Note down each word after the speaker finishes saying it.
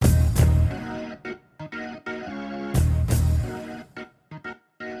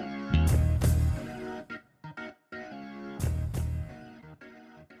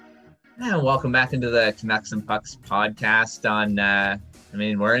And welcome back into the Canucks and Pucks podcast.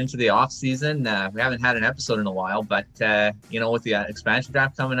 We're into the off season. We haven't had an episode in a while, but with the expansion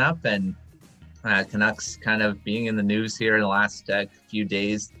draft coming up and Canucks kind of being in the news here in the last few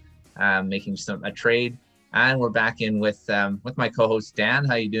days, making a trade, and we're back in with my co-host Dan.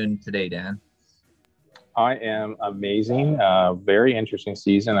 How you doing today, Dan? I am amazing. Very interesting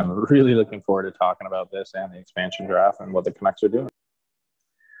season. I'm really looking forward to talking about this and the expansion draft and what the Canucks are doing.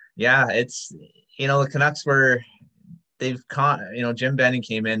 Yeah, it's the Canucks Jim Benning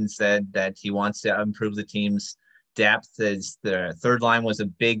came in and said that he wants to improve the team's depth. As the third line was a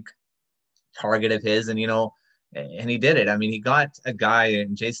big target of his, and he did it. I mean, he got a guy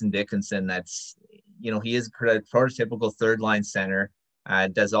in Jason Dickinson that's he is a prototypical third line center.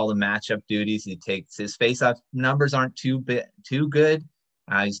 Does all the matchup duties. He takes his face-off numbers aren't too good.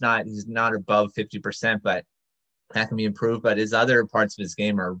 He's not above 50%, but that can be improved. But his other parts of his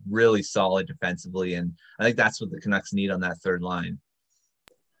game are really solid defensively, and I think that's what the Canucks need on that third line.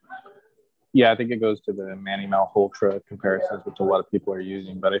 Yeah, I think it goes to the Manny Malhotra comparisons, which a lot of people are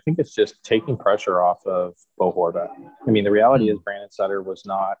using. But I think it's just taking pressure off of Bo Horvat. I mean, the reality is Brandon Sutter was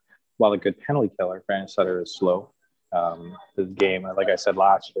not, while a good penalty killer, Brandon Sutter is slow. The game, like I said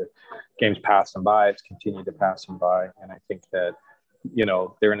last year, games passed him by. It's continued to pass him by. And I think that,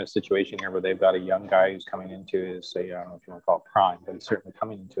 they're in a situation here where they've got a young guy who's coming into his, I don't know if you want to call it prime, but he's certainly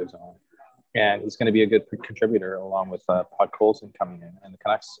coming into his own. And he's going to be a good contributor along with Podkolzin coming in. And the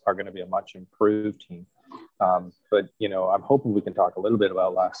Canucks are going to be a much improved team. But I'm hoping we can talk a little bit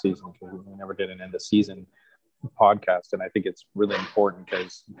about last season because we never did an end of season podcast. And I think it's really important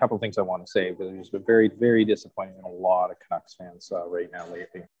because a couple of things I want to say, because it's been very, very disappointing in a lot of Canucks fans right now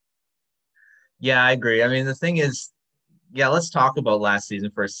lately. Yeah, I agree. I mean, the thing is, let's talk about last season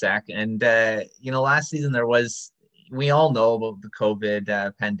for a sec. And, last season we all know about the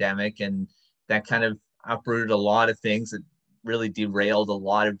COVID pandemic, and that kind of uprooted a lot of things that really derailed a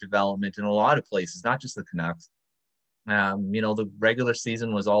lot of development in a lot of places, not just the Canucks. The regular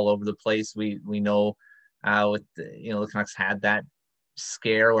season was all over the place. We know the Canucks had that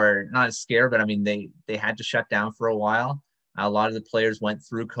scare, or not a scare, but I mean, they had to shut down for a while. A lot of the players went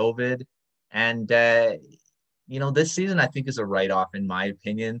through COVID, and, this season I think is a write-off in my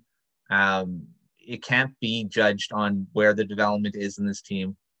opinion. It can't be judged on where the development is in this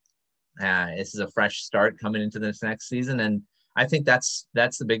team. This is a fresh start coming into this next season. And I think that's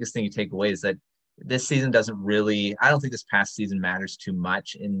the biggest thing you take away, is that this season I don't think this past season matters too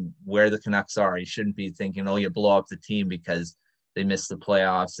much in where the Canucks are. You shouldn't be thinking, you blow up the team because they missed the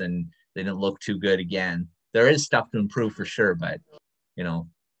playoffs and they didn't look too good again. There is stuff to improve for sure, but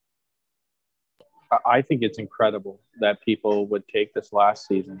I think it's incredible that people would take this last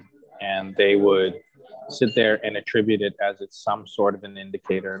season and they would sit there and attribute it as it's some sort of an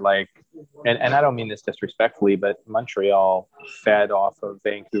indicator. And I don't mean this disrespectfully, but Montreal fed off of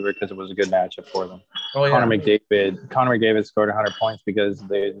Vancouver because it was a good matchup for them. Oh, yeah. Connor McDavid scored 100 points because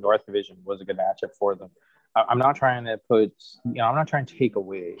the North Division was a good matchup for them. I'm not trying to I'm not trying to take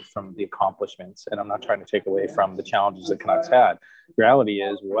away from the accomplishments, and I'm not trying to take away from the challenges that Canucks had. The reality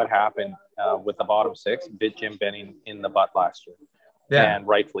is what happened with the bottom six bit Jim Benning in the butt last year. Yeah. And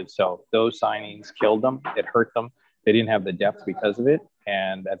rightfully so. Those signings killed them. It hurt them. They didn't have the depth because of it.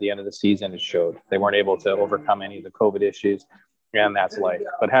 And at the end of the season, it showed. They weren't able to overcome any of the COVID issues. And that's life.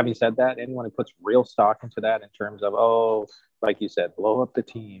 But having said that, anyone who puts real stock into that in terms of, like you said, blow up the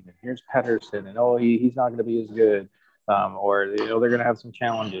team, and here's Pettersson, and he's not going to be as good, or they're going to have some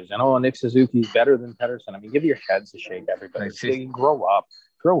challenges, and Nick Suzuki's better than Pettersson. I mean, give your heads a shake, everybody. Grow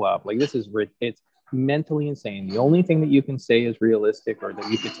up. Like, this is it's mentally insane. The only thing that you can say is realistic, or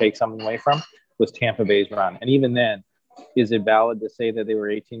that you could take something away from, was Tampa Bay's run. And even then, is it valid to say that they were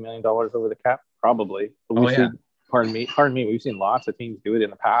 $18 million over the cap? Probably. But pardon me, we've seen lots of teams do it in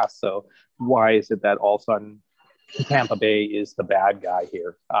the past. So why is it that all of a sudden Tampa Bay is the bad guy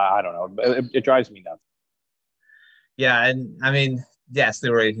here? I don't know. It drives me nuts. Yeah, and I mean, yes, they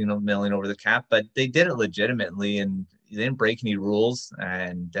were $18 million over the cap, but they did it legitimately, and they didn't break any rules.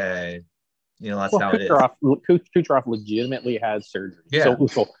 And that's how it is. Kucherov legitimately had surgery. Yeah.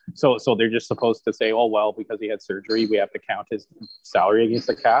 So they're just supposed to say, because he had surgery, we have to count his salary against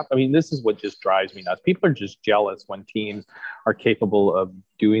the cap. I mean, this is what just drives me nuts. People are just jealous when teams are capable of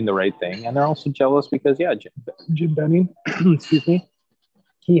doing the right thing. And they're also jealous because, Jim Benning, excuse me,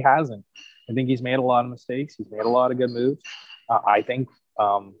 he hasn't. I think he's made a lot of mistakes. He's made a lot of good moves. I think,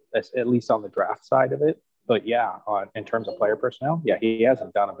 at least on the draft side of it. But in terms of player personnel, he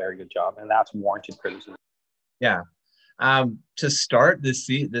hasn't done a very good job, and that's warranted criticism. Yeah, To start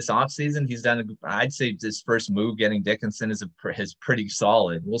this off season, he's done. I'd say this first move, getting Dickinson, is pretty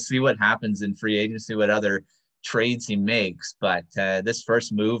solid. We'll see what happens in free agency, what other trades he makes, but this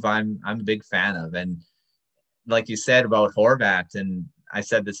first move, I'm a big fan of. And like you said about Horvat, and I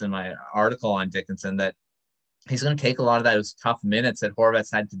said this in my article on Dickinson, that he's going to take a lot of those tough minutes that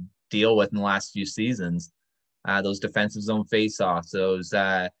Horvat's had to deal with in the last few seasons. Those defensive zone faceoffs, those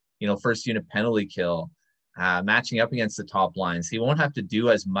first unit penalty kill. Matching up against the top lines. He won't have to do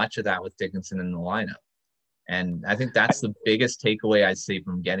as much of that with Dickinson in the lineup. And I think that's the biggest takeaway I see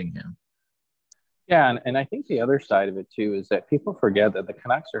from getting him. Yeah, and I think the other side of it, too, is that people forget that the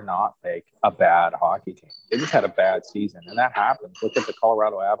Canucks are not like a bad hockey team. They just had a bad season, and that happens. Look at the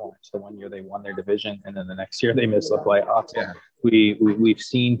Colorado Avalanche. The one year they won their division, and then the next year they missed the playoffs. Yeah. We've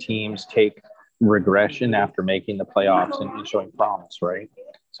seen teams take regression after making the playoffs and showing promise, right?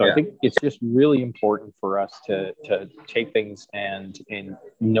 So I think it's just really important for us to take things and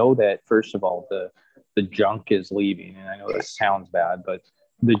know that, first of all, the junk is leaving. And I know this sounds bad, but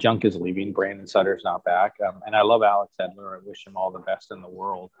the junk is leaving. Brandon Sutter's not back. And I love Alex Edler. I wish him all the best in the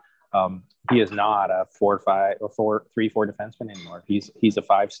world. He is not a 4-5 or 4-3-4 defenseman anymore. He's a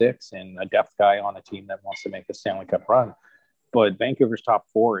 5-6 and a depth guy on a team that wants to make a Stanley Cup run. But Vancouver's top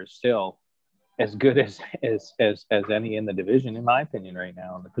four is still as good as any in the division, in my opinion, right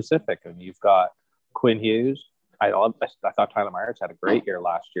now in the Pacific. And you've got Quinn Hughes. I thought Tyler Myers had a great year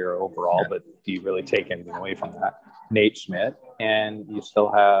last year overall, but do you really take anything away from that? Nate Schmidt, and you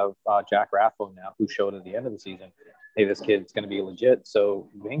still have Jack Rathbone now, who showed at the end of the season, hey, this kid's going to be legit. So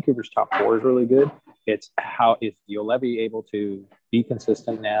Vancouver's top four is really good. It's how is Juolevi able to be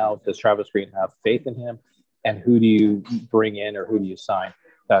consistent now? Does Travis Green have faith in him? And who do you bring in or who do you sign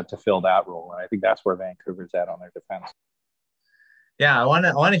to fill that role? And I think that's where Vancouver's at on their defense. Yeah, I want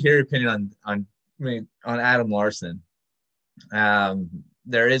to hear your opinion on Adam Larsson.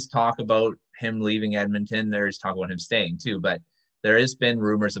 There is talk about him leaving Edmonton. There is talk about him staying too, but there has been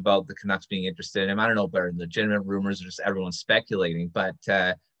rumors about the Canucks being interested in him. I don't know if they're legitimate rumors or just everyone's speculating, but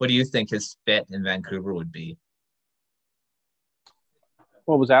what do you think his fit in Vancouver would be?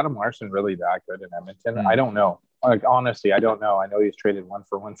 Well, was Adam Larsson really that good in Edmonton? I don't know. Like, honestly, I don't know. I know he's traded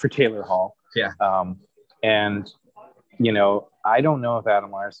 1-for-1 for Taylor Hall. Yeah. And, I don't know if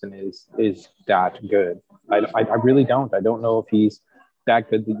Adam Larsson is that good. I really don't. I don't know if he's that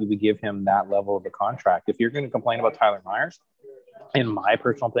good that you would give him that level of a contract. If you're going to complain about Tyler Myers, in my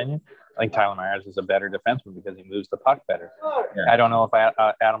personal opinion, I think Tyler Myers is a better defenseman because he moves the puck better. Yeah. I don't know if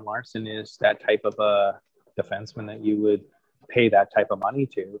Adam Larsson is that type of a defenseman that you would pay that type of money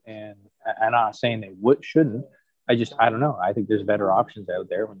to. And I'm not saying they shouldn't. I don't know. I think there's better options out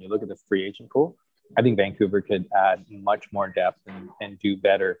there. When you look at the free agent pool, I think Vancouver could add much more depth and do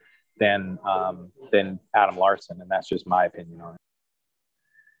better than Adam Larsson. And that's just my opinion on it.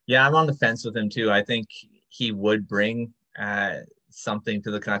 Yeah, I'm on the fence with him too. I think he would bring something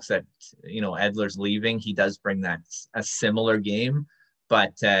to the Canucks that, Edler's leaving. He does bring a similar game.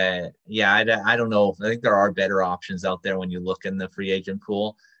 But I don't know. I think there are better options out there when you look in the free agent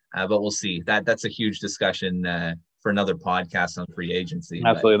pool. But we'll see. That's a huge discussion for another podcast on free agency.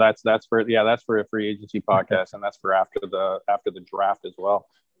 Absolutely, but that's for a free agency podcast, and that's for after the draft as well.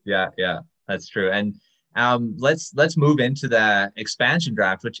 Yeah, that's true. And let's move into the expansion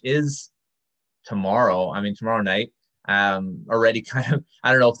draft, which is tomorrow. I mean, tomorrow night. Already kind of.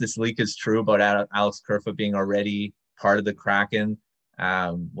 I don't know if this leak is true about Alex Kerfoot being already part of the Kraken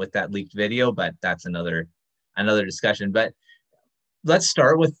with that leaked video, but that's another discussion. But let's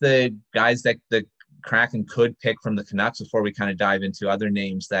start with the guys that the Kraken could pick from the Canucks before we kind of dive into other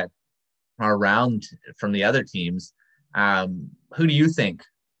names that are around from the other teams. Who do you think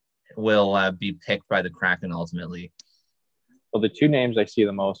will be picked by the Kraken ultimately? Well, the two names I see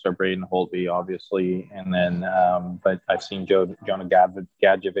the most are Braden Holtby, obviously, and then but I've seen Jonah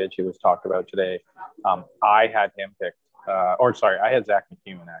Gadjevich, who was talked about today. I had him picked, I had Zach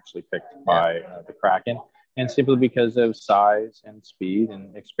McEwen actually picked by the Kraken. And simply because of size and speed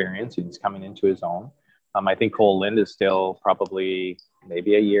and experience, he's coming into his own. I think Cole Lind is still probably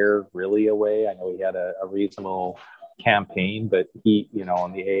maybe a year really away. I know he had a reasonable campaign, but he,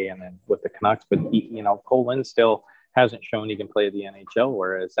 on the A and then with the Canucks, but he, Cole Lind still hasn't shown he can play the NHL,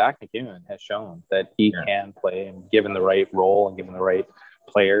 whereas Zach McEwen has shown that he can play, and given the right role and given the right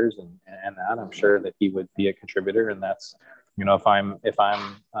players and that, I'm sure that he would be a contributor. And that's, if I'm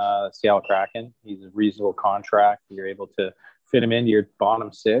Seattle Kraken, he's a reasonable contract. You're able to fit him into your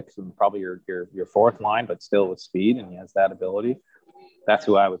bottom six and probably your fourth line, but still with speed, and he has that ability. That's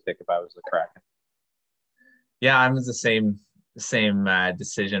who I would pick if I was the Kraken. Yeah, I'm the same same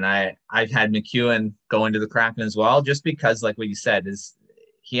decision. I've had McEwen go into the Kraken as well, just because, like what you said, is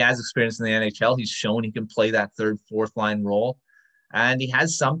he has experience in the NHL. He's shown he can play that third, fourth line role, and he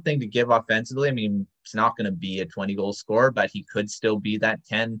has something to give offensively. I mean, he's not going to be a 20-goal scorer, but he could still be that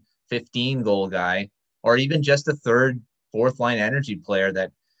 10, 15 goal guy, or even just a third, fourth line energy player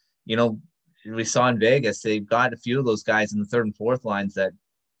that, you know, we saw in Vegas. They've got a few of those guys in the third and fourth lines that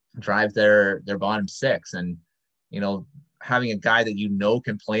drive their bottom six, and you know, having a guy that you know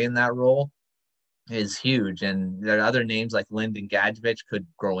can play in that role is huge. And there are other names like Lyndon Gadjevich could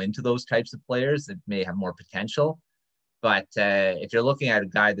grow into those types of players that may have more potential. But if you're looking at a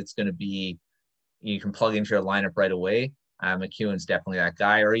guy that's going to be, you can plug into your lineup right away, McEwen's definitely that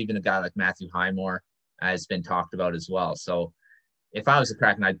guy, or even a guy like Matthew Highmore has been talked about as well. So if I was a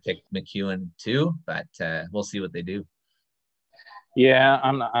Kraken, I'd pick McEwen too, but we'll see what they do. Yeah,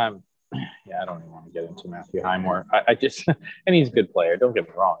 I don't even want to get into Matthew Highmore. I just, and he's a good player. Don't get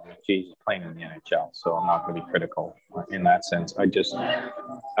me wrong. I mean, he's playing in the NHL, so I'm not going to be critical in that sense. I just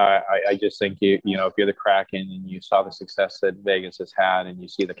think you know, if you're the Kraken and you saw the success that Vegas has had, and you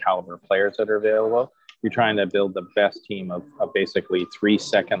see the caliber of players that are available, you're trying to build the best team of basically 3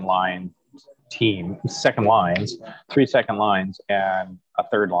 second lines, and a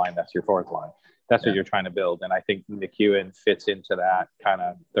third line. That's your fourth line. That's what you're trying to build. And I think McEwen fits into that kind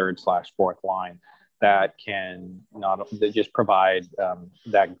of third/fourth line that can that just provide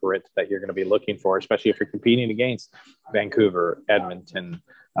that grit that you're going to be looking for, especially if you're competing against Vancouver, Edmonton,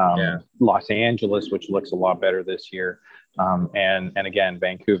 Los Angeles, which looks a lot better this year. And again,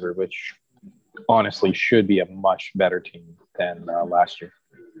 Vancouver, which honestly should be a much better team than last year.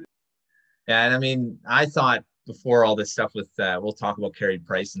 Yeah, and I mean, I thought before all this stuff with, we'll talk about Carey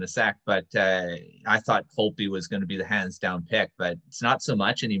Price in a sec, but I thought Holtby was going to be the hands down pick, but it's not so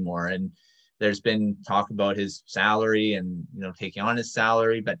much anymore. And there's been talk about his salary and, you know, taking on his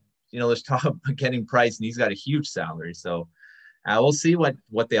salary, but, you know, there's talk about getting Price and he's got a huge salary. So we'll see what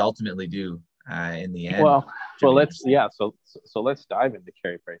they ultimately do in the end. Well, let's dive into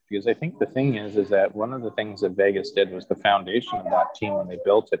Carey Price, because I think the thing is that one of the things that Vegas did was the foundation of that team when they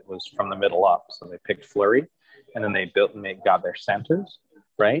built it was from the middle up. So they picked Fleury, and then they built and they got their centers,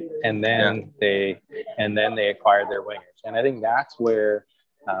 right? And then they acquired their wingers. And I think that's where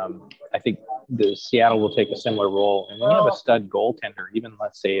I think the Seattle will take a similar role. And when you have a stud goaltender, even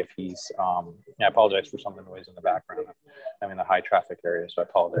let's say if he's, I apologize for some of the noise in the background. I'm in a high traffic area, so I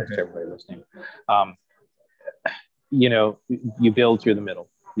apologize to everybody listening. You know, you build through the middle.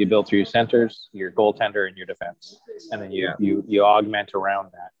 You build through your centers, your goaltender, and your defense, and then you augment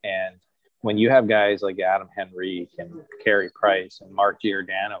around that. And when you have guys like Adam Henrique and Carey Price and Mark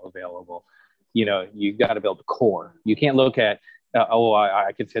Giordano available, you know, you got to build a core. You can't look at,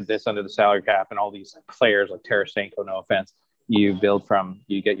 I could fit this under the salary cap and all these players like Tarasenko, no offense. You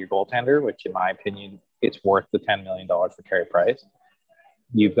get your goaltender, which in my opinion, it's worth the $10 million for Carey Price.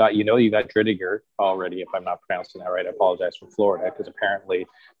 You got Driedger already, if I'm not pronouncing that right. I apologize, from Florida, because apparently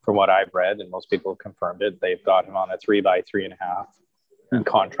from what I've read, and most people have confirmed it, they've got him on a 3x3.5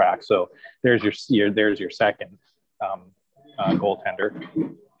 contract. So there's your second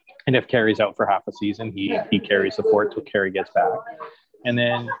goaltender. And if Carey's out for half a season, he carries the fort till Carey gets back. And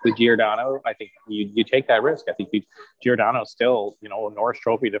then with Giordano, I think you take that risk. I think Giordano's still, you know, a Norris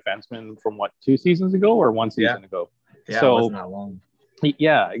Trophy defenseman from 2 seasons ago or 1 season ago. Yeah, so it wasn't that long.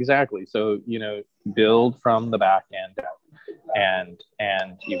 Yeah, exactly. So, you know, build from the back end out,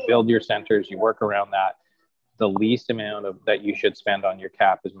 and you build your centers, you work around that. The least amount of that you should spend on your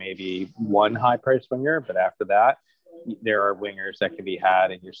cap is maybe one high price winger, but after that, there are wingers that can be had,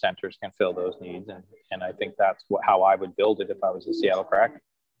 and your centers can fill those needs. And I think that's how I would build it if I was a Seattle Kraken.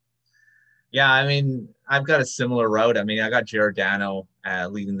 Yeah, I mean, I've got a similar route. I mean, I got Giordano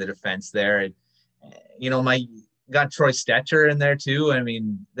leading the defense there. You know, got Troy Stecher in there too. I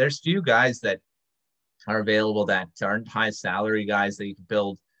mean, there's few guys that are available that aren't high salary guys that you can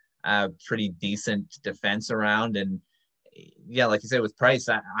build a pretty decent defense around. And yeah, like you said, with Price,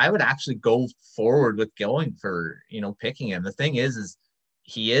 I would actually go forward with going for, you know, picking him. The thing is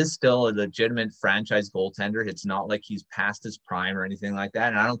he is still a legitimate franchise goaltender. It's not like he's past his prime or anything like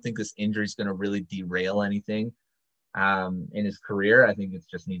that. And I don't think this injury is going to really derail anything in his career. I think it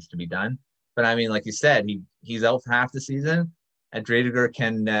just needs to be done. But I mean, like you said, he's out for half the season, and Driedger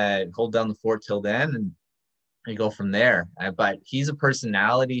can hold down the fort till then, and you go from there. But he's a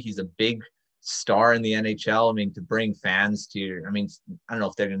personality. He's a big star in the NHL. I mean, to bring fans to, I mean, I don't know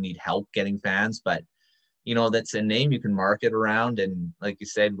if they're going to need help getting fans, but, you know, that's a name you can market around. And like you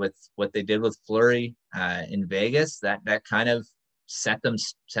said, with what they did with Fleury in Vegas, that kind of set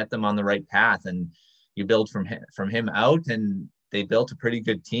them on the right path. And you build from him out, and they built a pretty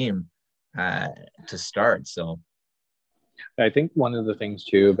good team to start. So I think one of the things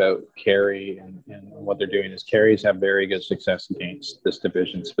too about Carey and what they're doing is Carey's have very good success against this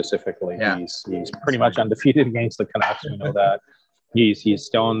division specifically. Yeah. He's pretty much undefeated against the Canucks. We know that. He's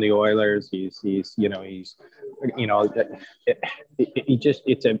stoned the Oilers. It's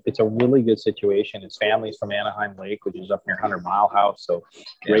a really good situation. His family's from Anaheim Lake, which is up near 100 Mile House, so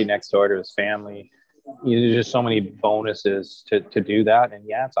right next door to his family. There's just so many bonuses to do that. And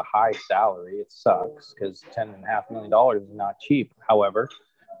yeah, it's a high salary. It sucks because $10.5 million is not cheap. However,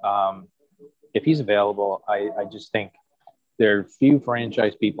 if he's available, I just think there are few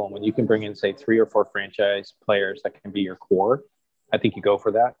franchise people. And when you can bring in, say, 3 or 4 franchise players that can be your core, I think you go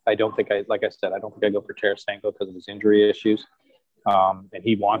for that. I don't think I go for Tarasenko because of his injury issues. And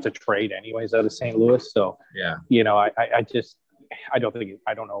he wants a trade anyways out of St. Louis. So, yeah, I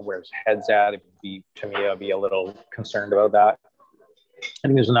don't know where his head's at. I'd be a little concerned about that. I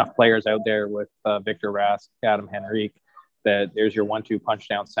think there's enough players out there with Victor Rask, Adam Henrique, that there's your 1-2 punch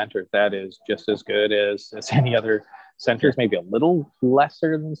down center. That is just as good as any other centers, maybe a little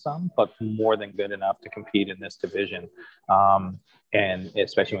lesser than some, but more than good enough to compete in this division. And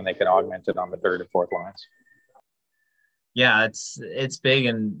especially when they can augment it on the 3rd and 4th lines. Yeah, it's big,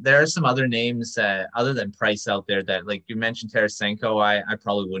 and there are some other names other than Price out there that, like you mentioned, Tarasenko. I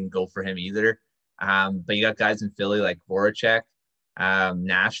probably wouldn't go for him either. But you got guys in Philly like Voracek,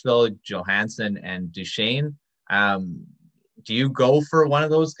 Nashville, Johansson, and Duchesne. Do you go for one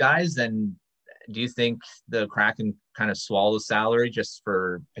of those guys? And do you think the Kraken kind of swallow the salary just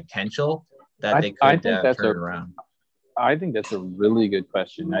for potential that they could turn it around? I think that's a really good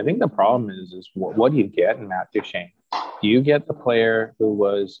question. I think the problem is what do you get in Matt Duchesne? Do you get the player who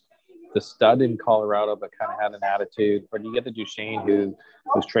was the stud in Colorado but kind of had an attitude, or do you get the Duchesne who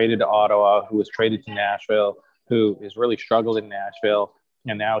was traded to Ottawa, who was traded to Nashville, who has really struggled in Nashville,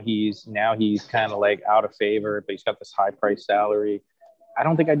 and now he's kind of like out of favor, but he's got this high price salary? I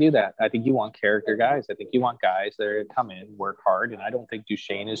don't think I do that. I think you want character guys. I think you want guys that come in, work hard, and I don't think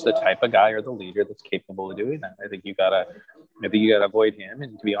Duchesne is the type of guy or the leader that's capable of doing that. I think you gotta avoid him.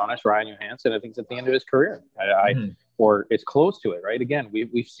 And to be honest, Ryan Johansson, I think, is at the end of his career, or it's close to it. Right? Again,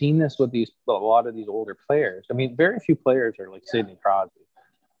 we've seen this with a lot of these older players. I mean, very few players are like Sidney Crosby,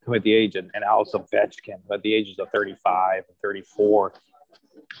 who at the age and Alex Ovechkin, who at the ages of 35 and 34,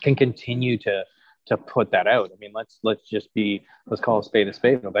 can continue to put that out. I mean, let's call a spade a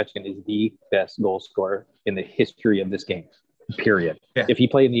spade. Ovechkin is the best goal scorer in the history of this game, period. Yeah. If he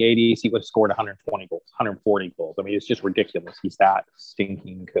played in the 80s, he would have scored 120 goals, 140 goals. I mean, it's just ridiculous. He's that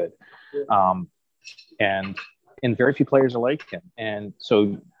stinking good. And very few players are like him. And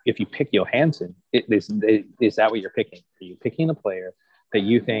so if you pick Johansson, is that what you're picking? Are you picking a player that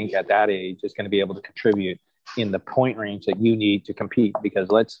you think at that age is going to be able to contribute in the point range that you need to compete? Because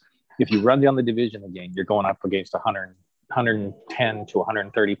if you run down the division again, you're going up against 110 to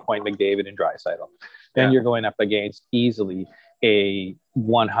 130 point McDavid and Draisaitl. Then you're going up against easily a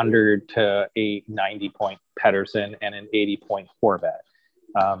 100 to a 90 point Pettersson and an 80 point Horvat.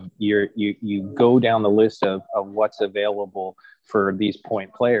 You go down the list of what's available for these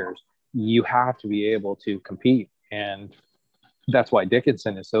point players. You have to be able to compete, and that's why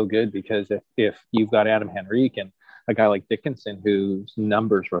Dickinson is so good, because if you've got Adam Henrique and a guy like Dickinson whose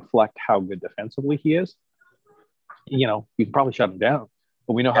numbers reflect how good defensively he is, you can probably shut him down.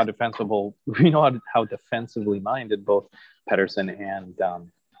 But we know how how defensively minded both Pettersson and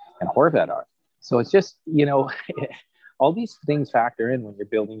Horvat are. So it's just, all these things factor in when you're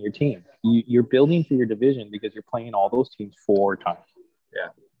building your team. You're building for your division because you're playing all those teams 4 times. Yeah.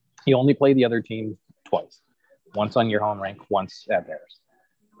 You only play the other team twice. Once on your home rink, once at theirs.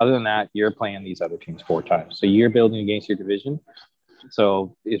 Other than that, you're playing these other teams 4 times. So you're building against your division.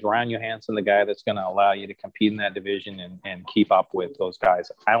 So is Ryan Johansson the guy that's going to allow you to compete in that division and keep up with those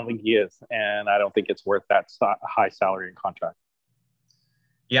guys? I don't think he is. And I don't think it's worth that high salary and contract.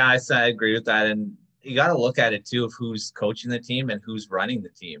 Yeah, I agree with that. And you got to look at it too, of who's coaching the team and who's running the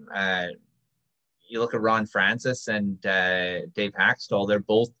team. You look at Ron Francis and Dave Haxtell. They're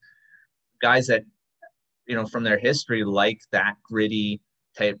both guys that, from their history, like that gritty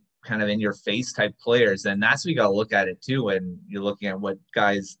type, kind of in your face type players. And that's what you got to look at it too when you're looking at what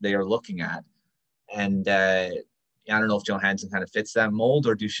guys they are looking at. And I don't know if Johansson kind of fits that mold,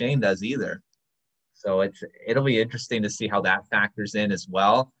 or Duchesne does either. So it'll be interesting to see how that factors in as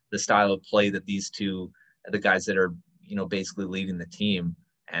well, the style of play that these two, the guys that are, basically leading the team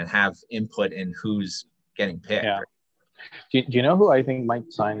and have input in who's getting picked. Yeah. Do you know who I think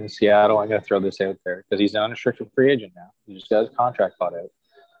might sign in Seattle? I'm going to throw this out there because he's an unrestricted free agent now. He just got his contract bought out.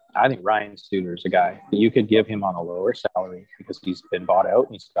 I think Ryan Suter is a guy that you could give him on a lower salary because he's been bought out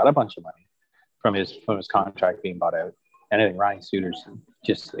and he's got a bunch of money from his contract being bought out. And I think Ryan Suter's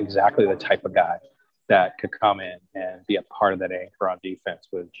just exactly the type of guy that could come in and be a part of that anchor on defense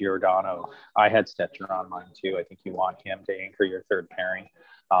with Giordano. I had Stetcher on mine too. I think you want him to anchor your third pairing.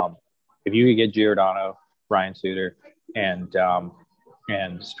 If you could get Giordano, Ryan Suter, and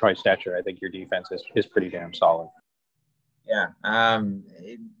Troy Stetcher, I think your defense is pretty damn solid. Yeah,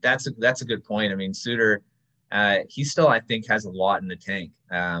 that's a good point. I mean, Suter, he still, I think, has a lot in the tank.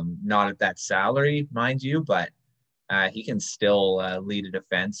 Not at that salary, mind you, but he can still lead a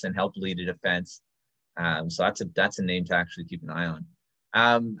defense and help lead a defense. So that's a name to actually keep an eye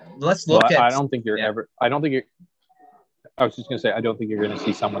on. Let's look at. I don't think you're ever. I don't think you're. I was just going to say, I don't think you're going to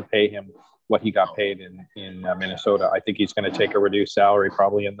see someone pay him what he got paid in Minnesota. I think he's going to take a reduced salary,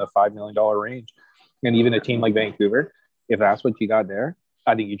 probably in the $5 million range. And even a team like Vancouver, if that's what you got there,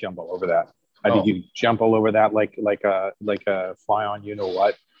 I think you jump all over that. I think you jump all over that like a fly on you know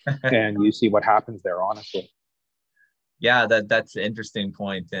what, and you see what happens there. Honestly, yeah, that's an interesting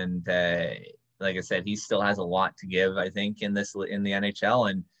point. And like I said, he still has a lot to give, I think, in the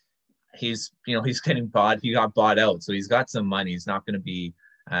NHL, and he's getting bought. He got bought out, so he's got some money. He's not going to be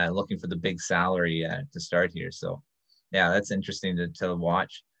looking for the big salary to start here. So yeah, that's interesting to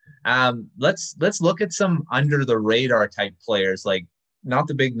watch. Let's look at some under the radar type players, like not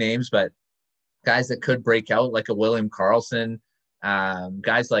the big names, but guys that could break out, like a William Karlsson,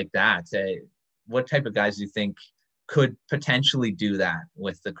 guys like that. What type of guys do you think could potentially do that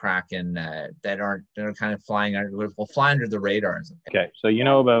with the Kraken that are kind of will fly under the radars? Okay, so you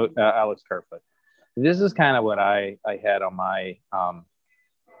know about Alex Kerfoot. This is kind of what I had on my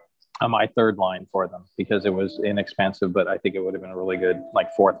third line for them because it was inexpensive, but I think it would have been a really good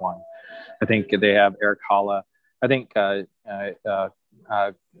like fourth line. I think they have Erik Haula. I think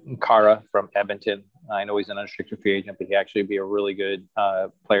Kara from Edmonton. I know he's an unrestricted free agent, but he actually would be a really good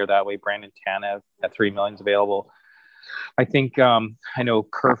player that way. Brandon Tanev at $3 million available. I think I know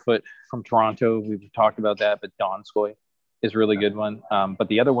Kerfoot from Toronto. We've talked about that, but Donskoy is a really good one. But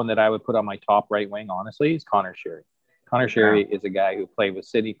the other one that I would put on my top right wing, honestly, is Connor Sheary. Connor Sheary is a guy who played with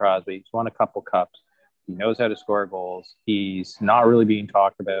Sidney Crosby. He's won a couple cups. He knows how to score goals. He's not really being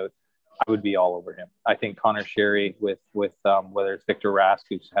talked about. I would be all over him. I think Connor Sheary with whether it's Victor Rask,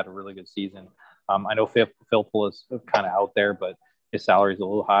 who's had a really good season. I know Philpool is kind of out there, but his salary is a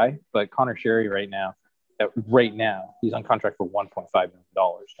little high. But Connor Sheary right now, he's on contract for $1.5 million.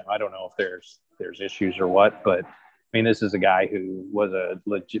 Now, I don't know if there's issues or what, but I mean, this is a guy who was a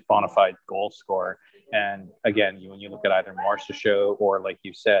legit bona fide goal scorer. And again, when you look at either Marchessault or, like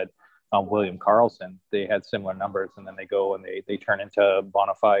you said, William Karlsson, they had similar numbers, and then they go and they turn into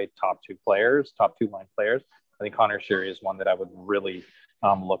bona fide top two line players. I think Connor Sheary is one that I would really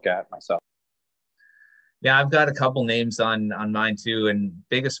look at myself. Yeah, I've got a couple names on mine too, and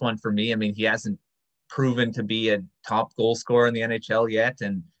biggest one for me, I mean, he hasn't proven to be a top goal scorer in the NHL yet,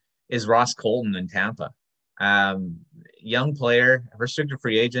 and is Ross Colton in Tampa. Young player, restricted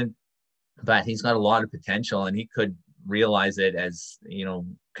free agent, but he's got a lot of potential, and he could realize it as,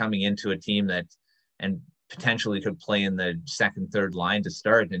 coming into a team that and potentially could play in the second, third line to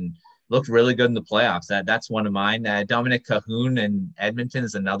start, and looked really good in the playoffs. That's one of mine. Dominic Cahoon in Edmonton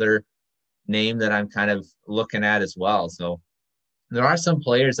is another name that I'm kind of looking at as well. So there are some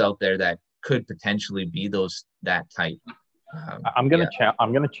players out there that could potentially be that type. I'm gonna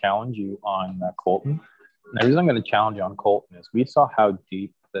challenge you on Colton. The reason I'm going to challenge you on Colton is we saw how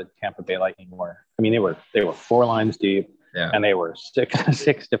deep the Tampa Bay Lightning were. I mean, they were 4 lines deep, and they were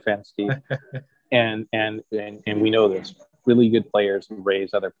six defense deep, and we know there's really good players who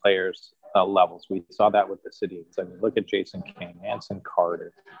raise other players' levels. We saw that with the City. I mean, look at Jason King, Anson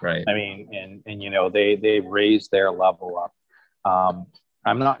Carter. Right. I mean, and they raised their level up.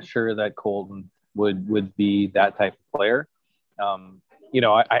 I'm not sure that Colton would be that type of player.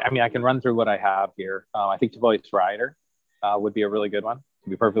 I mean, I can run through what I have here. I think Tobias Rieder would be a really good one, to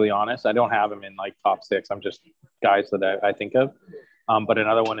be perfectly honest. I don't have him in like top 6. I'm just guys that I think of. But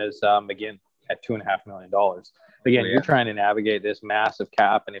another one is McGinn at $2.5 million. Again, you're trying to navigate this massive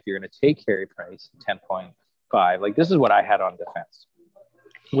cap, and if you're going to take Carey Price 10.5, like this is what I had on defense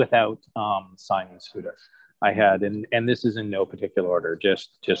without signing Suter. I had, and this is in no particular order,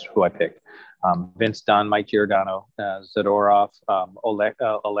 just who I picked. Vince Dunn, Mike Giordano, Zadorov,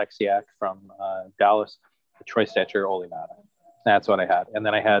 Alexiak from Dallas, Troy Stetcher, Ole Mata. That's what I had. And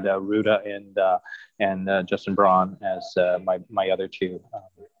then I had Ruda and Justin Braun as my other two,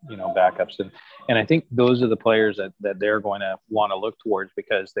 backups. And I think those are the players that they're going to want to look towards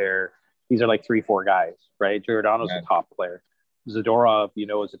because these are like 3-4 guys, right? Giordano's a top player. Zadorov,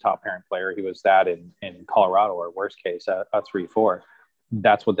 is a top pairing player. He was that in Colorado, or worst case, a 3-4.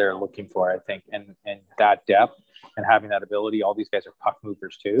 That's what they're looking for, I think. And that depth and having that ability, all these guys are puck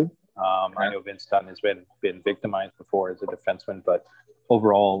movers too. I know Vince Dunn has been victimized before as a defenseman, but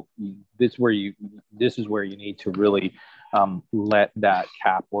overall, this is where you need to really let that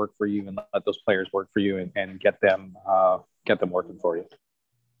cap work for you and let those players work for you and get them working for you.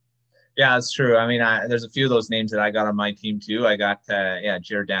 Yeah, it's true. I mean, there's a few of those names that I got on my team too. I got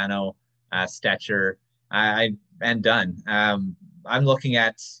Giordano, Stetcher, and Dunn. I'm looking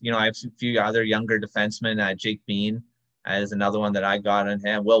at, I have a few other younger defensemen. Jake Bean is another one that I got on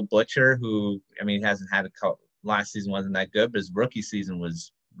him. Will Butcher, who, I mean, hasn't had last season wasn't that good, but his rookie season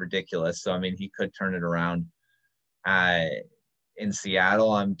was ridiculous. So, I mean, he could turn it around in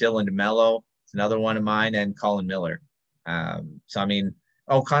Seattle. Dylan DeMello is another one of mine, and Colin Miller. So, I mean,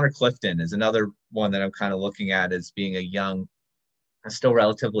 Connor Clifton is another one that I'm kind of looking at as being still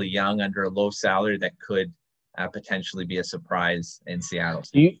relatively young under a low salary that could potentially be a surprise in Seattle.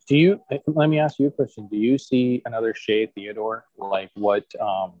 Let me ask you a question. Do you see another Shea Theodore like what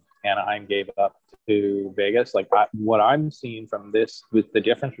Anaheim gave up to Vegas? Like what I'm seeing from this, with the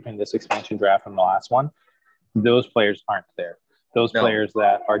difference between this expansion draft and the last one, those players aren't there. Those players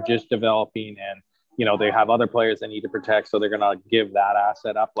that are just developing and, they have other players they need to protect, so they're going to give that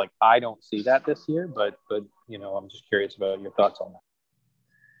asset up. Like, I don't see that this year, but I'm just curious about your thoughts on that.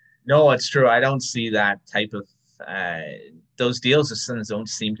 No, it's true. I don't see that type of those deals just don't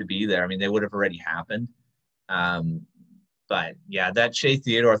seem to be there. I mean, they would have already happened. But yeah, that Shea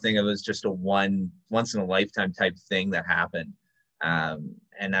Theodore thing, it was just a once in a lifetime type thing that happened.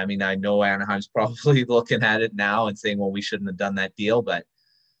 And I mean, I know Anaheim's probably looking at it now and saying, well, we shouldn't have done that deal, but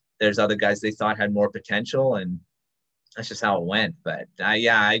there's other guys they thought had more potential, and that's just how it went. But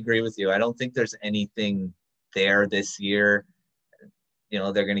I agree with you. I don't think there's anything there this year.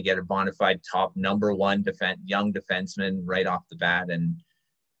 They're going to get a bona fide top number one young defenseman right off the bat, and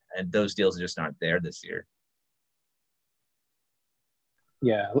those deals just aren't there this year.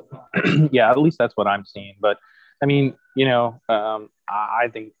 Yeah, yeah. At least that's what I'm seeing. But I mean, I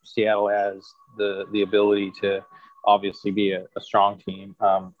think Seattle has the ability to obviously be a strong team.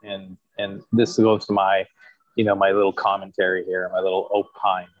 And this goes to my, my little commentary here, my little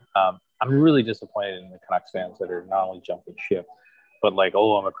opine. I'm really disappointed in the Canucks fans that are not only jumping ship, but like,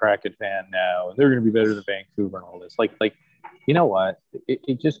 I'm a Kraken fan now, and they're going to be better than Vancouver and all this. Like, you know what?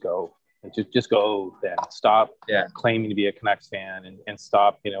 It just go. Just go then. Stop claiming to be a Canucks fan and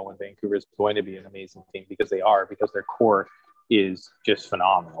stop, when Vancouver is going to be an amazing team, because their core is just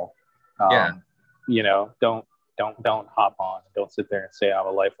phenomenal. Don't hop on. Don't sit there and say I'm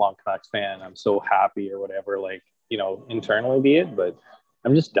a lifelong Canucks fan. I'm so happy or whatever, internally be it, but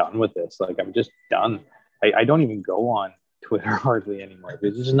I'm just done with this. Like, I'm just done. I don't even go on Twitter hardly anymore.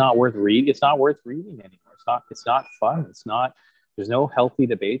 It's just not worth reading. It's not worth reading anymore. It's not fun. There's no healthy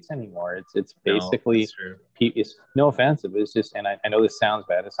debates anymore. It's basically, it's no offensive. It's just, and I know this sounds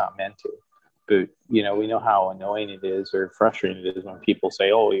bad. It's not meant to, but we know how annoying it is or frustrating it is when people say,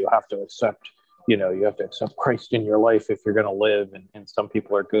 you have to accept Christ in your life if you're going to live. And some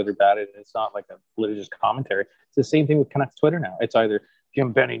people are good or bad. And it's not like a religious commentary. It's the same thing with Canucks Twitter now. It's either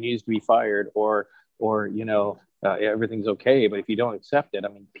Jim Benning needs to be fired or everything's okay. But if you don't accept it, I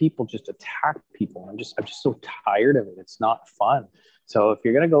mean, people just attack people. I'm just so tired of it. It's not fun. So if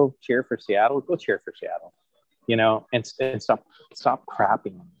you're going to go cheer for Seattle, go cheer for Seattle, and stop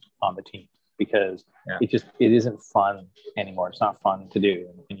crapping on the team, because it isn't fun anymore. It's not fun to do.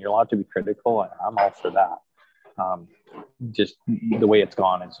 And you're allowed to be critical. And I'm all for that. Just the way it's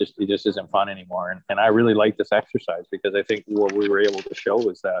gone, it just isn't fun anymore. And I really like this exercise, because I think what we were able to show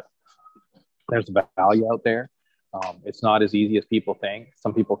is that there's value out there. It's not as easy as people think.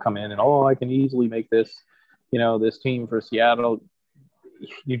 Some people come in and, I can easily make this, this team for Seattle.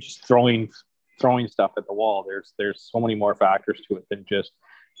 You're just throwing stuff at the wall. There's so many more factors to it than just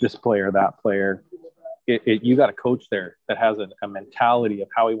this player, that player. You got a coach there that has a mentality of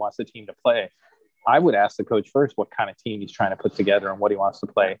how he wants the team to play. I would ask the coach first what kind of team he's trying to put together and what he wants to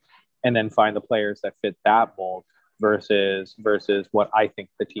play, and then find the players that fit that mold versus what I think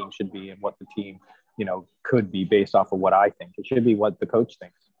the team should be and what the team, could be based off of what I think. It should be what the coach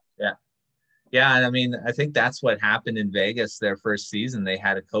thinks. Yeah. Yeah. And I mean, I think that's what happened in Vegas their first season. They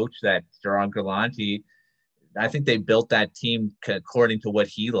had a coach that Jaron Gallant, I think they built that team according to what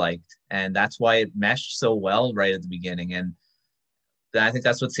he liked. And that's why it meshed so well right at the beginning. And I think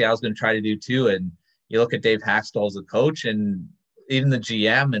that's what Seattle's going to try to do too. And you look at Dave Haxtell as a coach, and even the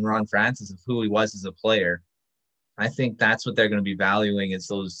GM and Ron Francis of who he was as a player. I think that's what they're going to be valuing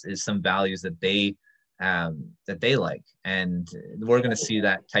is some values that they that they like, and we're going to see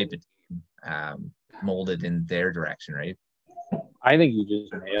that type of team molded in their direction, right? I think you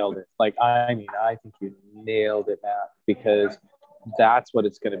just nailed it. Like, I mean, I think you nailed it, Matt, because that's what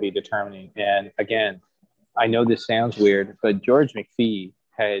it's going to be determining. And again, I know this sounds weird, but George McPhee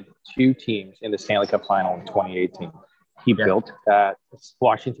had two teams in the Stanley Cup final in 2018. He built that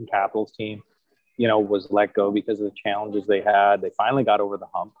Washington Capitals team, you know, was let go because of the challenges they had. They finally got over the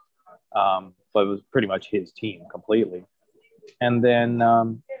hump, but it was pretty much his team completely. And then,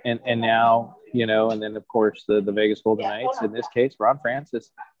 and now, you know, and then of course the Vegas Golden Knights, in this case, Ron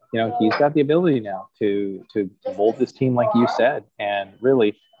Francis, you know, he's got the ability now to mold this team, like you said. And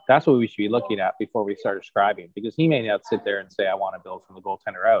really, that's what we should be looking at before we start describing, because he may not sit there and say, I want to build from the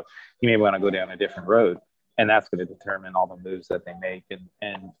goaltender out. He may want to go down a different road. And that's going to determine all the moves that they make.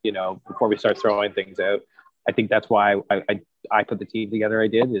 And you know, before we start throwing things out, I think that's why I put the team together. I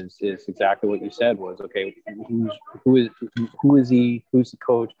did is exactly what you said was, okay, who is he? Who's the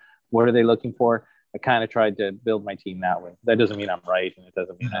coach? What are they looking for? I kind of tried to build my team that way. That doesn't mean I'm right, and it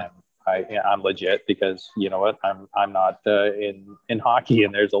doesn't mean I'm legit, because you know what, I'm not in hockey,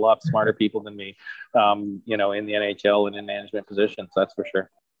 and there's a lot smarter people than me, you know, in the NHL and in management positions. That's for sure.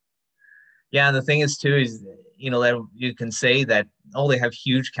 Yeah, and the thing is too is, you know, that you can say that, oh, they have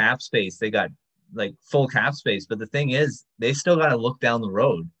huge cap space, they got like full cap space, but the thing is they still got to look down the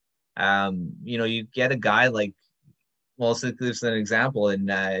road. You know, you get a guy like, well, so this is an example, and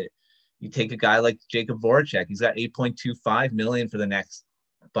you take a guy like Jacob Voracek. He's got 8.25 million for the next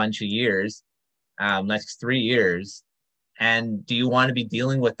bunch of years, next 3 years. And do you want to be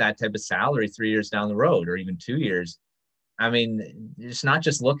dealing with that type of salary 3 years down the road, or even 2 years? I mean, it's not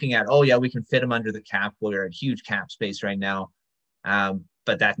just looking at, oh yeah, we can fit him under the cap. We're at huge cap space right now.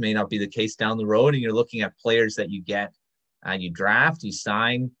 But that may not be the case down the road. And you're looking at players that you get, you draft, you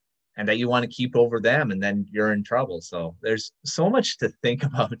sign, and that you want to keep over them, and then you're in trouble. So there's so much to think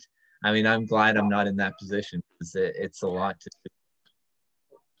about. I mean, I'm glad I'm not in that position, because it's a lot to do.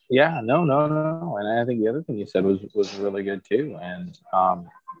 Yeah, no. And I think the other thing you said was really good too. And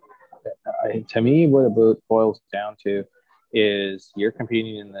to me, what it boils down to is you're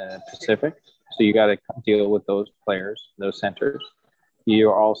competing in the Pacific, so you got to deal with those players, those centers.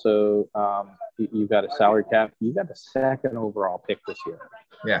 You're also you've got a salary cap. You got the second overall pick this year.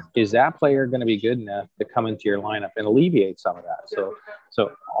 Yeah. Is that player going to be good enough to come into your lineup and alleviate some of that?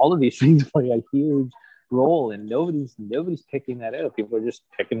 So all of these things play a huge role, and nobody's picking that out. People are just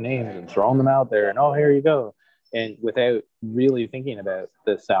picking names and throwing them out there, and oh, here you go, and without really thinking about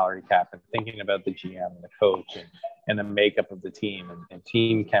the salary cap and thinking about the GM and the coach and the makeup of the team and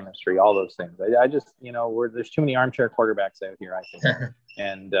team chemistry, all those things. I just, you know, there's too many armchair quarterbacks out here, I think.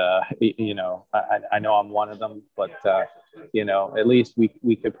 And, you know, I know I'm one of them, but, you know, at least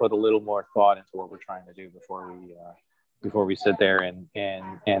we could put a little more thought into what we're trying to do before we sit there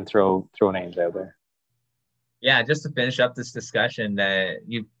and throw names out there. Yeah, just to finish up this discussion,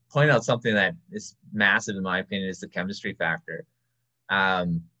 you point out something that is massive, in my opinion, is the chemistry factor.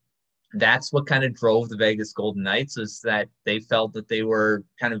 That's what kind of drove the Vegas Golden Knights, is that they felt that they were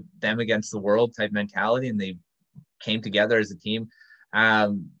kind of them against the world type mentality, and they came together as a team.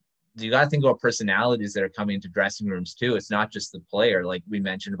 You got to think about personalities that are coming into dressing rooms too. It's not just the player, like we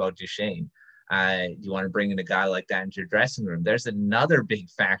mentioned about Duchesne. You want to bring in a guy like that into your dressing room. There's another big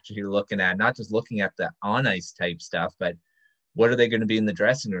factor you're looking at, not just looking at the on-ice type stuff, but what are they going to be in the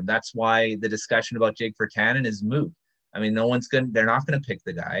dressing room? That's why the discussion about Jake Virtanen is moot. I mean, they're not going to pick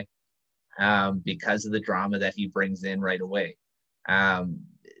the guy because of the drama that he brings in right away.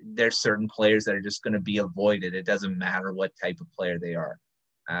 There's certain players that are just going to be avoided. It doesn't matter what type of player they are.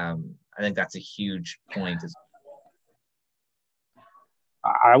 I think that's a huge point.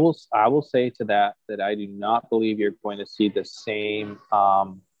 I will say to that I do not believe you're going to see the same.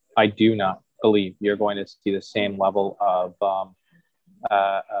 I do not believe you're going to see the same level of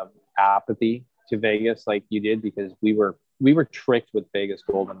apathy to Vegas like you did, because we were tricked with Vegas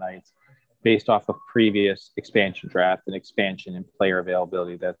Golden Knights based off of previous expansion draft and expansion and player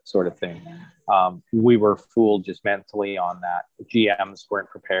availability, that sort of thing. We were fooled just mentally on that. GMs weren't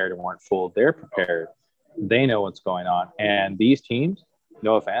prepared and weren't fooled. They're prepared. They know what's going on. And these teams,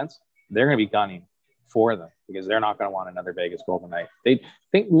 no offense, they're going to be gunning for them, because they're not going to want another Vegas Golden Knight.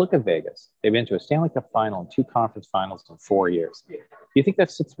 Look at Vegas. They've been to a Stanley Cup final and 2 conference finals in 4 years. Do you think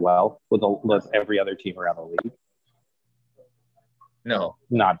that sits well with every other team around the league? No,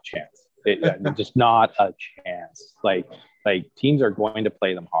 not a chance. Just not a chance. Like teams are going to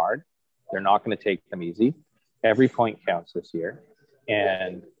play them hard. They're not going to take them easy. Every point counts this year,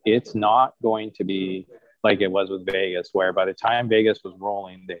 and it's not going to be like it was with Vegas, where by the time Vegas was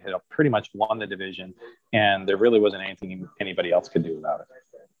rolling, they had pretty much won the division, and there really wasn't anything anybody else could do about it.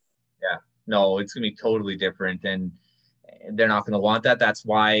 Yeah, no, it's going to be totally different, and they're not going to want that. That's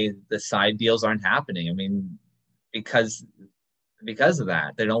why the side deals aren't happening. I mean, because of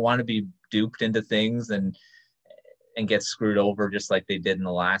that, they don't want to be duped into things and get screwed over just like they did in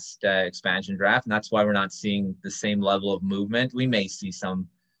the last expansion draft. And that's why we're not seeing the same level of movement. We may see some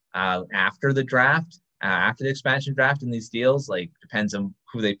after the draft, after the expansion draft in these deals. Like, depends on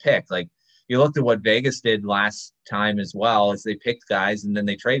who they pick. Like, you looked at what Vegas did last time as well, as they picked guys and then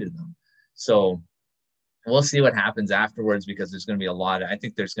they traded them. So we'll see what happens afterwards, because there's going to be I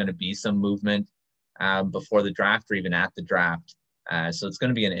think there's going to be some movement before the draft or even at the draft. So it's going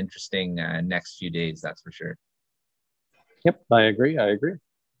to be an interesting next few days, that's for sure. Yep, I agree.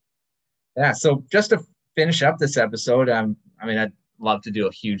 Yeah, so just to finish up this episode, I mean, I'd love to do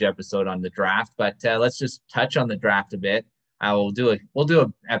a huge episode on the draft, but let's just touch on the draft a bit. We'll do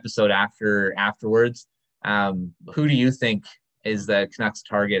an episode afterwards. Who do you think is the Canucks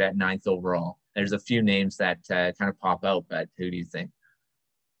target at 9th overall? There's a few names that kind of pop out, but who do you think?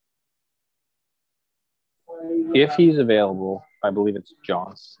 If he's available, I believe it's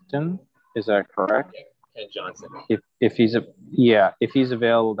Johnston. Is that correct? Ken Johnson. If he's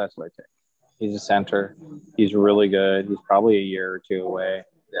available, that's what I take. He's a center. He's really good. He's probably a year or two away.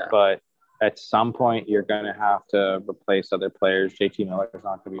 Yeah. But at some point, you're going to have to replace other players. JT Miller is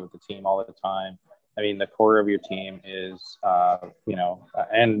not going to be with the team all the time. I mean, the core of your team is,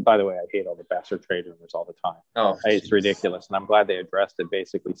 and by the way, I hate all the Besser trade rumors all the time. Oh, it's ridiculous. And I'm glad they addressed it,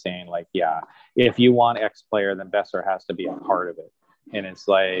 basically saying, like, yeah, if you want X player, then Besser has to be a part of it. And it's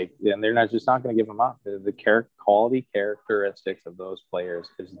like, and they're not going to give them up. The quality characteristics of those players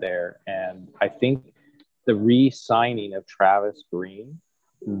is there. And I think the re-signing of Travis Green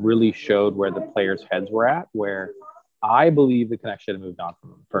really showed where the players' heads were at, where I believe the Canucks should have moved on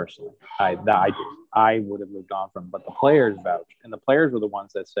from him personally. I do. I would have moved on from him, but the players vouched. And the players were the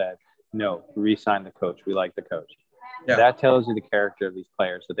ones that said, no, re-sign the coach. We like the coach. Yeah. That tells you the character of these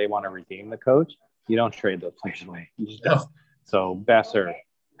players, that they want to redeem the coach. You don't trade those players away. You just don't. So Besser,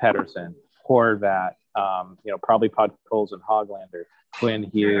 Pettersson, Horvat, probably Podkolzin and Hoglander, Quinn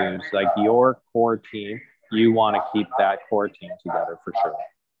Hughes, like your core team, you want to keep that core team together for sure.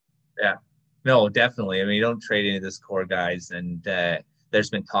 Yeah, no, definitely. I mean, you don't trade any of those core guys, and there's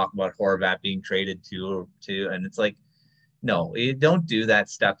been talk about Horvat being traded too, and it's like, no, you don't do that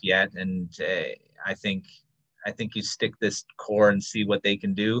stuff yet. And I think you stick this core and see what they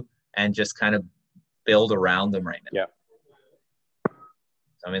can do, and just kind of build around them right now. Yeah.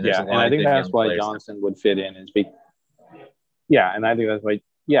 I mean, there's a lot and I think of that's why Johnson would fit in. And I think that's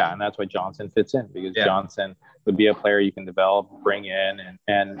why Johnson fits in, because Johnson would be a player you can develop, bring in,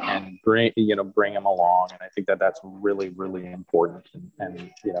 and bring him along. And I think that's really, really important. And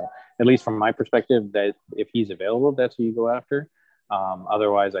at least from my perspective, that if he's available, that's who you go after.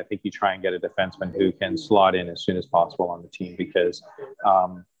 Otherwise, I think you try and get a defenseman who can slot in as soon as possible on the team, because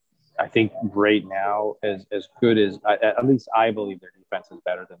I think right now, as good as at least I believe their defense is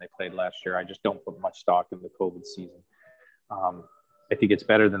better than they played last year. I just don't put much stock in the COVID season. I think it's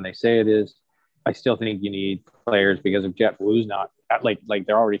better than they say it is. I still think you need players, because if Jet Wu's not like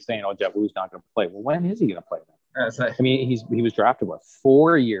they're already saying, oh, Jet Wu's not going to play. Well, when is he going to play then? I mean, he was drafted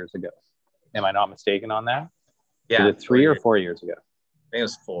 4 years ago. Am I not mistaken on that? Yeah, was it 3 or 4 years ago? I think it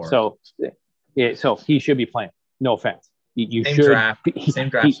was 4. So he should be playing. No offense. Same draft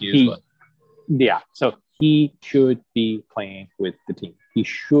usually. Yeah, so he should be playing with the team. He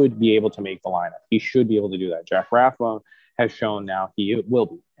should be able to make the lineup. He should be able to do that. Jack Rathbone has shown now he will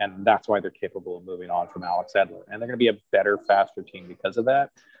be, and that's why they're capable of moving on from Alex Edler. And they're going to be a better, faster team because of that.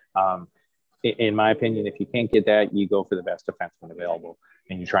 In my opinion, if you can't get that, you go for the best defenseman available,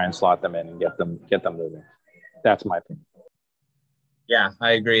 and you try and slot them in and get them moving. That's my opinion. Yeah,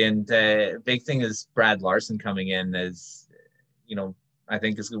 I agree. And big thing is Brad Larson coming in as, I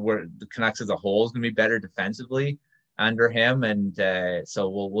think where the Canucks as a whole is going to be better defensively under him. And so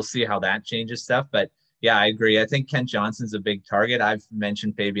we'll see how that changes stuff. But yeah, I agree. I think Kent Johnson's a big target. I've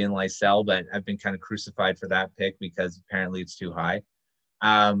mentioned Fabian Lysell, but I've been kind of crucified for that pick because apparently it's too high.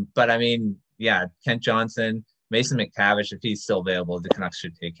 But I mean, yeah, Kent Johnson, Mason McTavish, if he's still available, the Canucks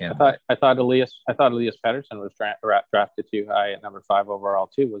should take him. I thought Elias Pettersson was drafted too high at number 5 overall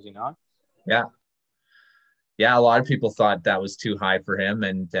too. Was he not? Yeah, a lot of people thought that was too high for him,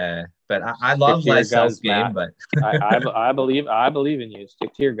 and but I love Lysell's game. But I believe in you.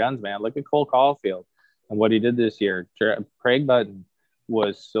 Stick to your guns, man. Look at Cole Caulfield and what he did this year. Craig Button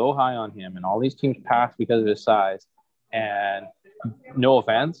was so high on him, and all these teams passed because of his size. And no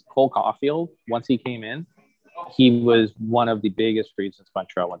offense, Cole Caulfield, once he came in, he was one of the biggest reasons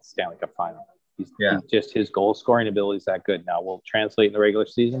Montreal went to Stanley Cup final. He's just his goal scoring ability is that good. Now we'll translate in the regular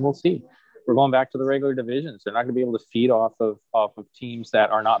season. We'll see. We're going back to the regular divisions. They're not going to be able to feed off of teams that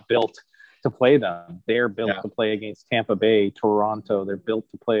are not built to play them. They're built to play against Tampa Bay, Toronto. They're built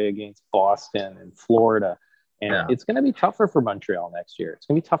to play against Boston and Florida. And it's going to be tougher for Montreal next year. It's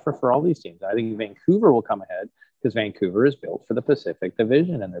going to be tougher for all these teams. I think Vancouver will come ahead because Vancouver is built for the Pacific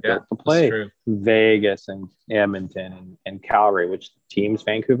Division, and they're built to play Vegas and Edmonton and Calgary, which teams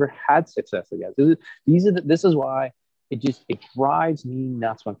Vancouver had success against. This is why it drives me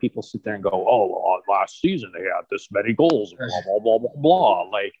nuts when people sit there and go, "Oh, well, last season they had this many goals," blah blah blah blah blah.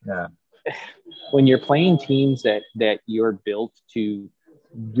 Like, when you're playing teams that you're built to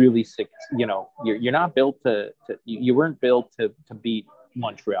really, you're not built to you weren't built to beat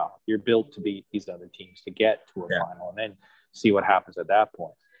Montreal. You're built to beat these other teams to get to a final and then see what happens at that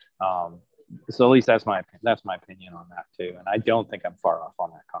point. So at least that's my opinion on that too. And I don't think I'm far off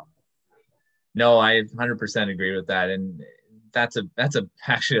on that comment. No, I 100% agree with that. And that's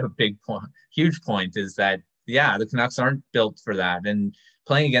actually a big point, huge point is that, the Canucks aren't built for that. And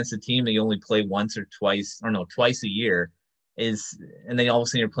playing against a team that you only play once or twice a year and then all of a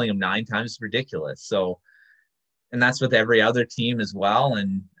sudden you're playing them 9 times is ridiculous. So, and that's with every other team as well.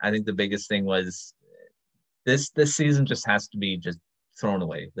 And I think the biggest thing was this season just has to be just thrown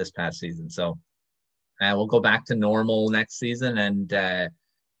away this past season. So we'll go back to normal next season, and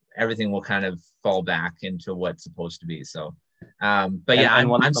everything will kind of fall back into what's supposed to be. So, I'm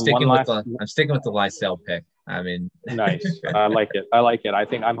sticking with the Lysell pick. I mean, nice. I like it.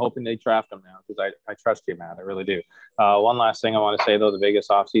 I'm hoping they draft him now because I trust you, Matt. I really do. One last thing I want to say though, the biggest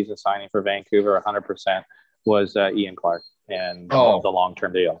offseason signing for Vancouver, 100%. was Ian Clark and the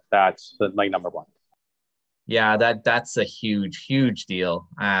long-term deal. That's like number one. Yeah, that's a huge deal.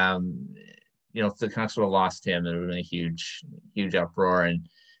 If the Canucks would have lost him, it would have been a huge uproar. And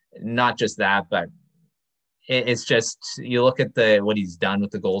not just that, but it's just, you look at what he's done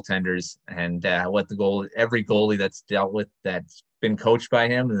with the goaltenders and every goalie that's dealt with that's been coached by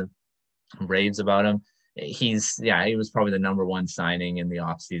him and raves about him. He was probably the number one signing in the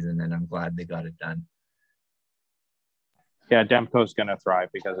offseason, and I'm glad they got it done. Yeah, Demko's going to thrive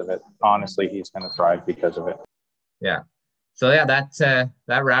because of it. Honestly, he's going to thrive because of it. Yeah. So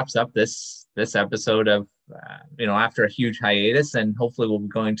that wraps up this episode of after a huge hiatus, and hopefully we'll be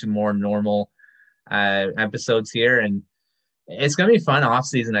going to more normal episodes here, and it's going to be fun off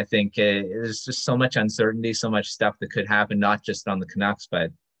season. I think there's just so much uncertainty, so much stuff that could happen, not just on the Canucks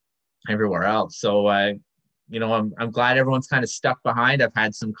but everywhere else. So I'm glad everyone's kind of stuck behind. I've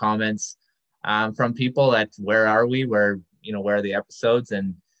had some comments from people that where are are the episodes,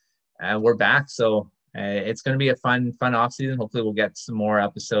 and we're back. So it's going to be a fun off season. Hopefully we'll get some more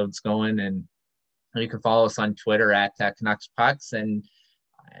episodes going, and you can follow us on Twitter at Canucks Pucks, and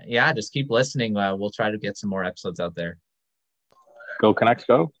just keep listening. We'll try to get some more episodes out there. Go Canucks,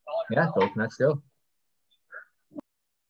 go. Yeah, go Canucks, go.